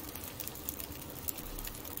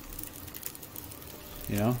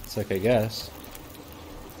 You know, it's like, I guess.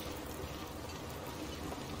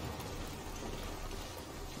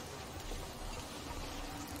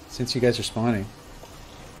 Since you guys are spawning.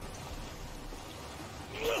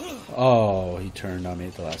 Oh, he turned on me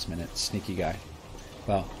at the last minute. Sneaky guy.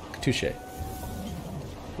 Well, touche.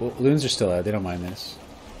 Well, loons are still out. They don't mind this.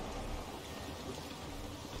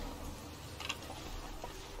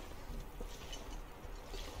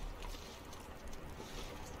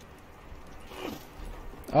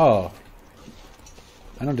 Oh.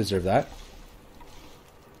 I don't deserve that.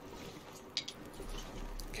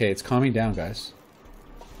 Okay, it's calming down, guys.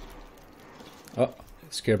 Oh,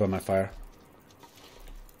 scared by my fire.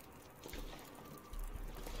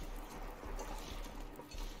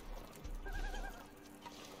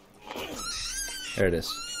 There it is.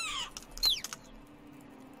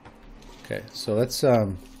 Okay, so let's I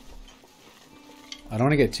don't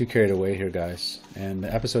want to get too carried away here, guys. And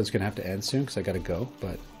the episode's going to have to end soon because I got to go,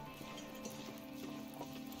 but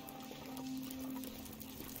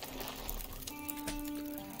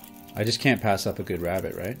I just can't pass up a good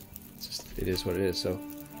rabbit, right? It's just, it is what it is. So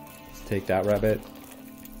let's take that rabbit.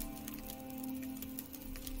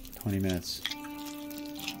 20 minutes.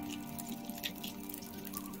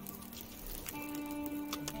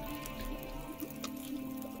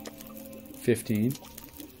 $15.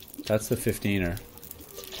 That's the 15er.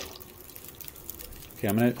 Okay,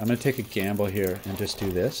 I'm gonna take a gamble here and just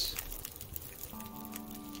do this.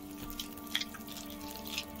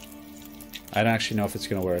 I don't actually know if it's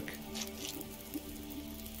gonna work.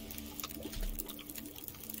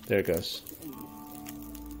 There it goes.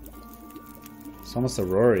 It's almost a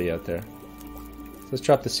Rory out there. Let's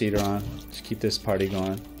drop the cedar on. Just keep this party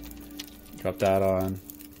going. Drop that on.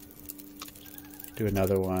 Do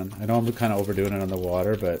another one. I know I'm kind of overdoing it on the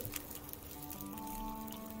water, but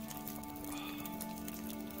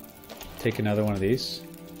take another one of these.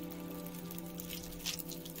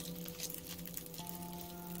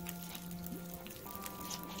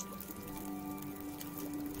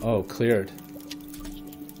 Oh, cleared.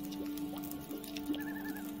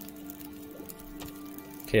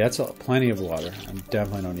 Okay, that's plenty of water. I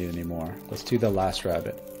definitely don't need any more. Let's do the last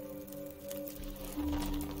rabbit.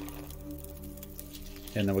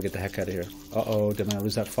 And then we'll get the heck out of here. Uh-oh, did I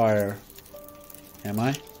lose that fire? Am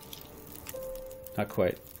I? Not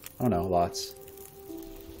quite. Oh no, lots.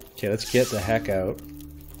 Okay, let's get the heck out.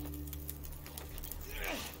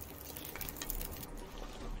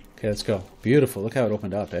 Okay, let's go. Beautiful. Look how it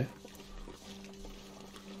opened up, eh?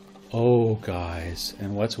 Oh, guys.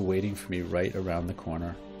 And what's waiting for me right around the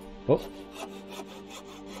corner? Oh.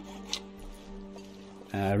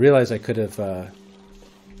 I realized I could have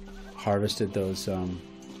harvested those.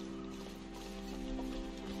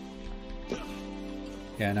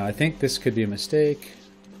 Yeah, no, I think this could be a mistake.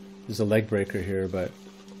 There's a leg breaker here, but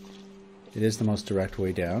it is the most direct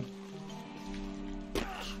way down.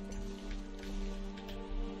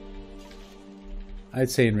 I'd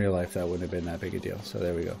say in real life that wouldn't have been that big a deal. So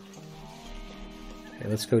there we go. Okay,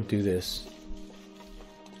 let's go do this.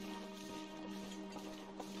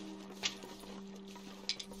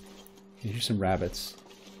 You hear some rabbits.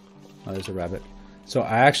 Oh, there's a rabbit. So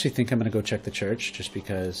I actually think I'm going to go check the church just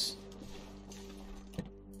because...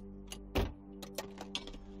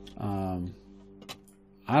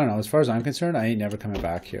 I don't know. As far as I'm concerned, I ain't never coming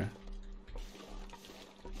back here.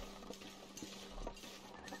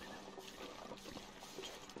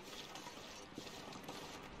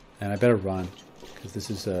 And I better run, because this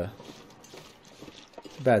is a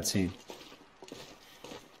bad scene.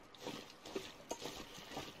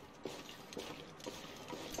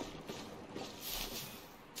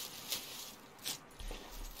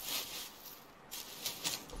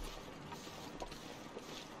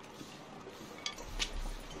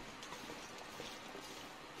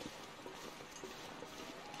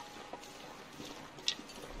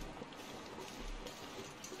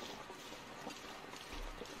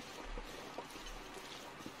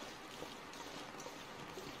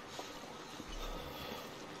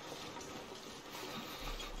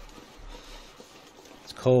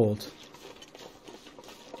 Cold.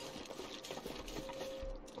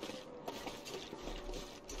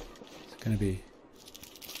 It's gonna be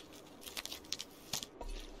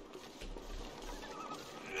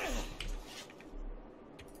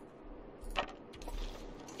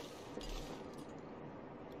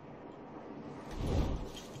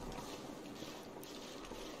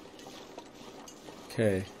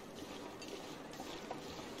okay.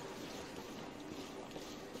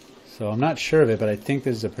 So I'm not sure of it, but I think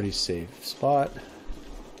this is a pretty safe spot.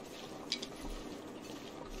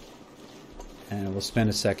 And we'll spend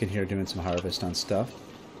a second here doing some harvest on stuff.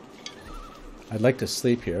 I'd like to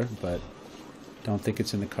sleep here, but don't think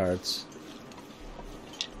it's in the cards.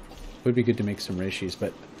 Would be good to make some ratios,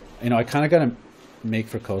 but you know, I kind of got to make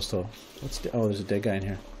for coastal. Oh, there's a dead guy in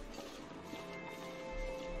here.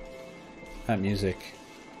 That music.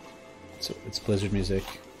 It's Blizzard music.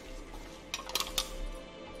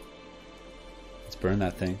 Burn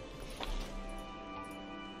that thing.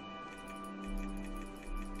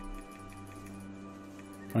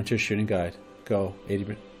 Frontier shooting guide. Go.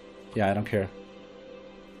 80%. Yeah, I don't care.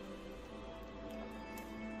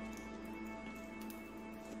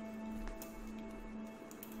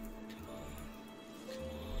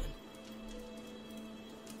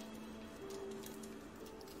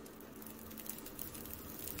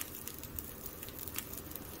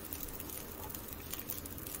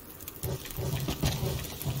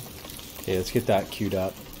 Okay, let's get that queued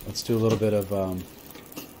up. Let's do a little bit of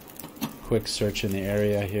quick search in the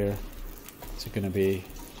area here. What's it going to be?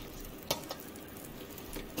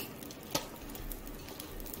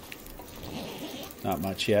 Not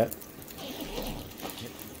much yet.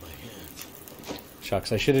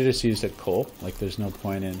 Shucks, I should have just used a coal. Like, there's no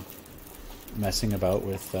point in messing about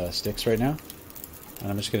with sticks right now. And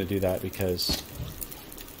I'm just going to do that because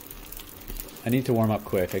I need to warm up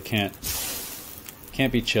quick. I can't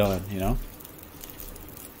be chilling, you know?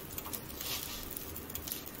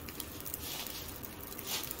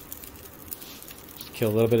 Just kill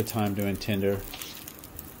a little bit of time doing tinder.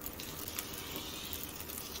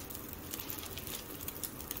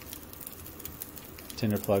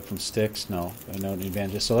 Tinder plug from sticks. No, I don't need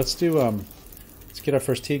bandages. So let's do let's get our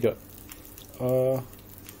first tea go.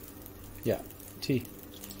 Yeah, tea.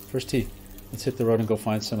 First tea. Let's hit the road and go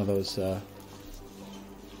find some of those some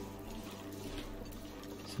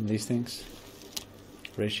of these things.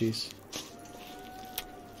 Rashis.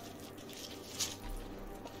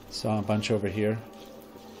 Saw a bunch over here.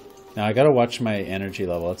 Now I gotta watch my energy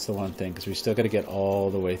level. That's the one thing, because we still gotta get all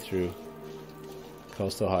the way through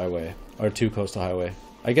Coastal Highway, or to Coastal Highway.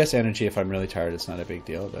 I guess energy, if I'm really tired, it's not a big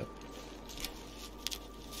deal, but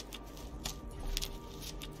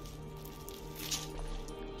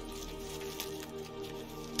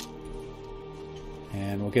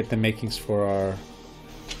and we'll get the makings for our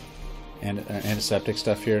antiseptic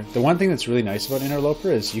stuff here. The one thing that's really nice about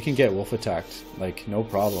Interloper is you can get wolf attacked, like, no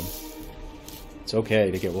problem. It's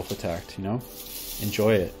okay to get wolf attacked, you know?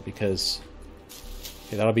 Enjoy it, because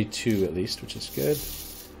okay, that'll be 2 at least, which is good.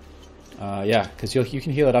 Yeah, because you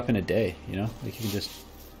can heal it up in a day, you know? Like, you can just...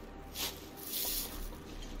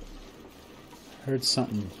 Heard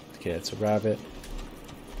something. Okay, it's a rabbit.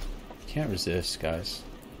 Can't resist, guys.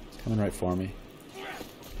 It's coming right for me.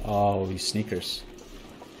 Oh, these sneakers.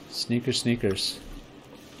 Sneakers.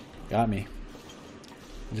 Got me.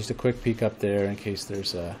 Just a quick peek up there in case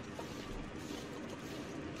there's a...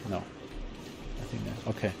 No. Nothing there.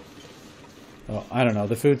 Okay. Oh, I don't know.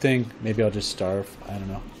 The food thing, maybe I'll just starve. I don't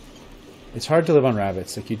know. It's hard to live on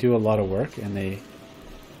rabbits. Like, you do a lot of work and they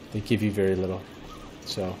They give you very little.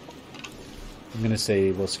 So I'm going to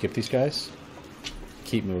say we'll skip these guys.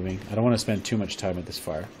 Keep moving. I don't want to spend too much time at this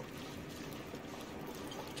fire.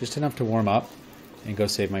 Just enough to warm up and go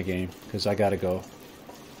save my game, because I gotta go.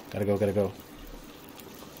 Gotta go. Let's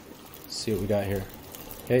see what we got here.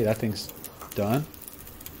 Okay, that thing's done.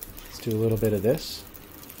 Let's do a little bit of this.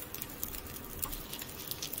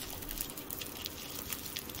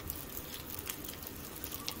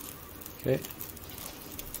 Okay.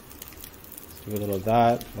 Let's do a little of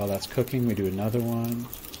that. While that's cooking, we do another one.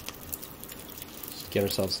 Just get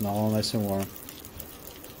ourselves all nice and warm.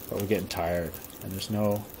 But we're getting tired. And there's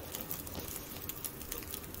no...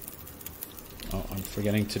 Oh, I'm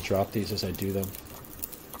forgetting to drop these as I do them.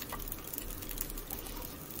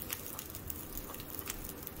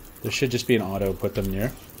 There should just be an auto put them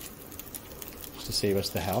near. Just to save us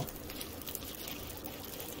the hell.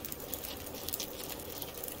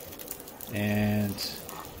 And...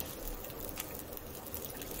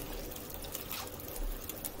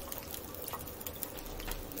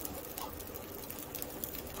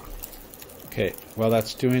 okay, while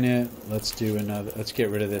that's doing it, let's do another. Let's get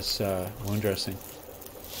rid of this wound dressing.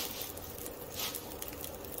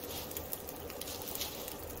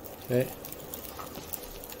 Okay.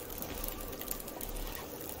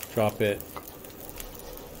 Drop it.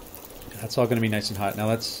 That's all going to be nice and hot. Now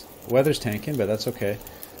let's. Weather's tanking, but that's okay.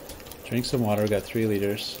 Drink some water. We got 3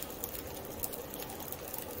 liters.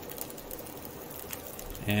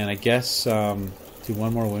 And I guess do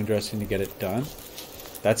one more wound dressing to get it done.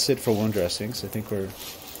 That's it for wound dressings. I think we're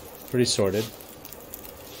pretty sorted.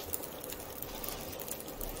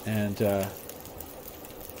 And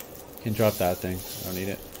can drop that thing. I don't need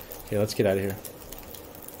it. Okay, let's get out of here.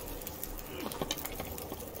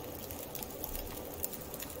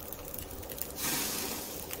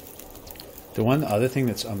 The one other thing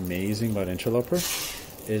that's amazing about Interloper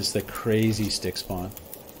is the crazy stick spawn.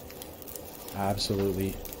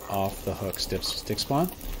 Absolutely off the hook stick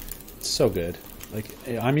spawn. It's so good. Like,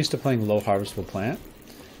 I'm used to playing low harvestable plant,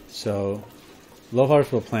 so low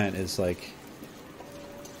harvestable plant is like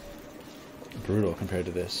brutal compared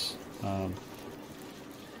to this. I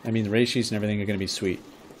mean, the reishi and everything are going to be sweet.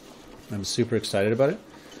 I'm super excited about it.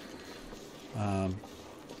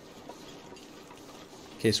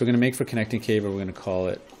 Okay, so we're going to make for Connecting Cave, or we're going to call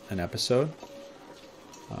it an episode,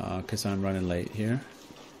 because I'm running late here.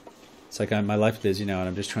 It's like my life's busy now, and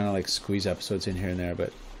I'm just trying to like squeeze episodes in here and there,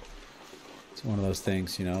 but it's one of those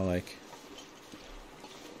things, you know, like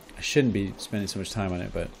I shouldn't be spending so much time on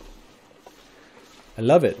it, but I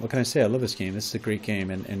love it. What can I say? I love this game. This is a great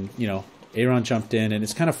game, and you know, Aaron jumped in, and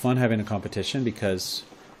it's kind of fun having a competition because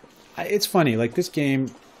it's funny. Like, this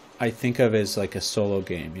game, I think of as like a solo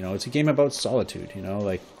game. You know, it's a game about solitude. You know,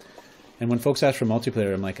 like, and when folks ask for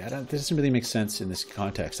multiplayer, I'm like, this doesn't really make sense in this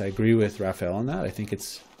context. I agree with Raphael on that. I think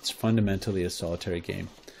it's fundamentally a solitary game,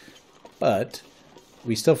 but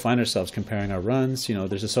we still find ourselves comparing our runs. You know,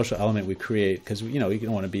 there's a social element we create because, you know, you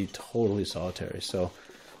don't want to be totally solitary. So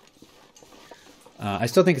I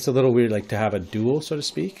still think it's a little weird, like, to have a duel, so to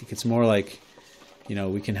speak. It's more like, you know,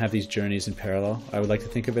 we can have these journeys in parallel. I would like to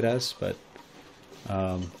think of it as, but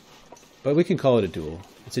we can call it a duel.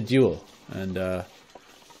 It's a duel, and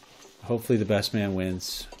hopefully the best man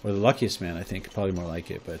wins, or the luckiest man. I think probably more like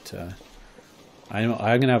it. But I know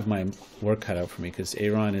I'm gonna have my work cut out for me because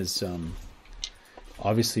Aaron is.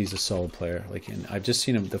 Obviously, he's a solid player. Like, and I've just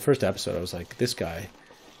seen him. The first episode, I was like, this guy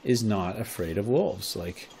is not afraid of wolves.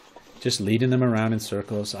 Like, just leading them around in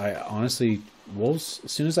circles. I honestly, wolves.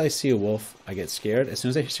 As soon as I see a wolf, I get scared. As soon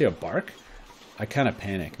as I see a bark, I kind of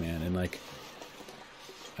panic, man. And like,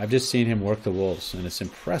 I've just seen him work the wolves, and it's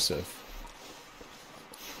impressive.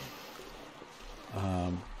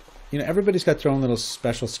 You know, everybody's got their own little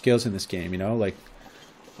special skills in this game. You know, like,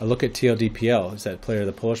 I look at TLDPL, is that player,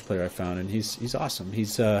 the Polish player I found, and he's awesome. He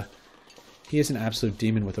is an absolute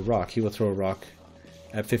demon with a rock. He will throw a rock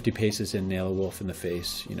at 50 paces and nail a wolf in the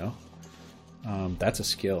face, you know. That's a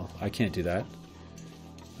skill. I can't do that.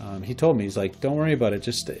 He told me, he's like, don't worry about it.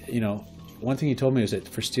 Just, you know, one thing he told me was that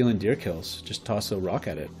for stealing deer kills, just toss a rock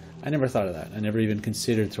at it. I never thought of that. I never even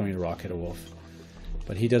considered throwing a rock at a wolf.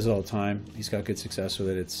 But he does it all the time. He's got good success with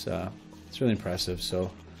it. It's really impressive. So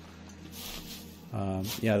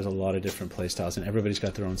yeah, there's a lot of different play styles, and everybody's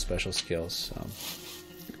got their own special skills.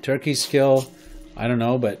 Turkey's skill, I don't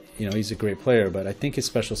know, but you know, he's a great player. But I think his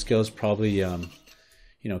special skill is probably you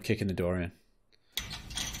know, kicking the door in.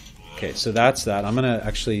 Okay, so that's that. I'm gonna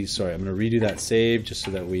redo that save just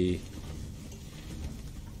so that we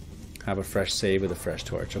have a fresh save with a fresh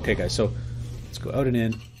torch. Okay, guys, so let's go out and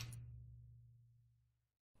in.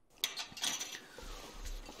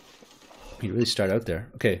 You really start out there.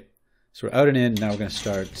 Okay, so we're out and in. Now we're going to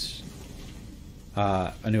start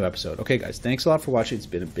a new episode. Okay, guys, thanks a lot for watching. It's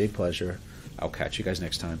been a big pleasure. I'll catch you guys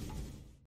next time.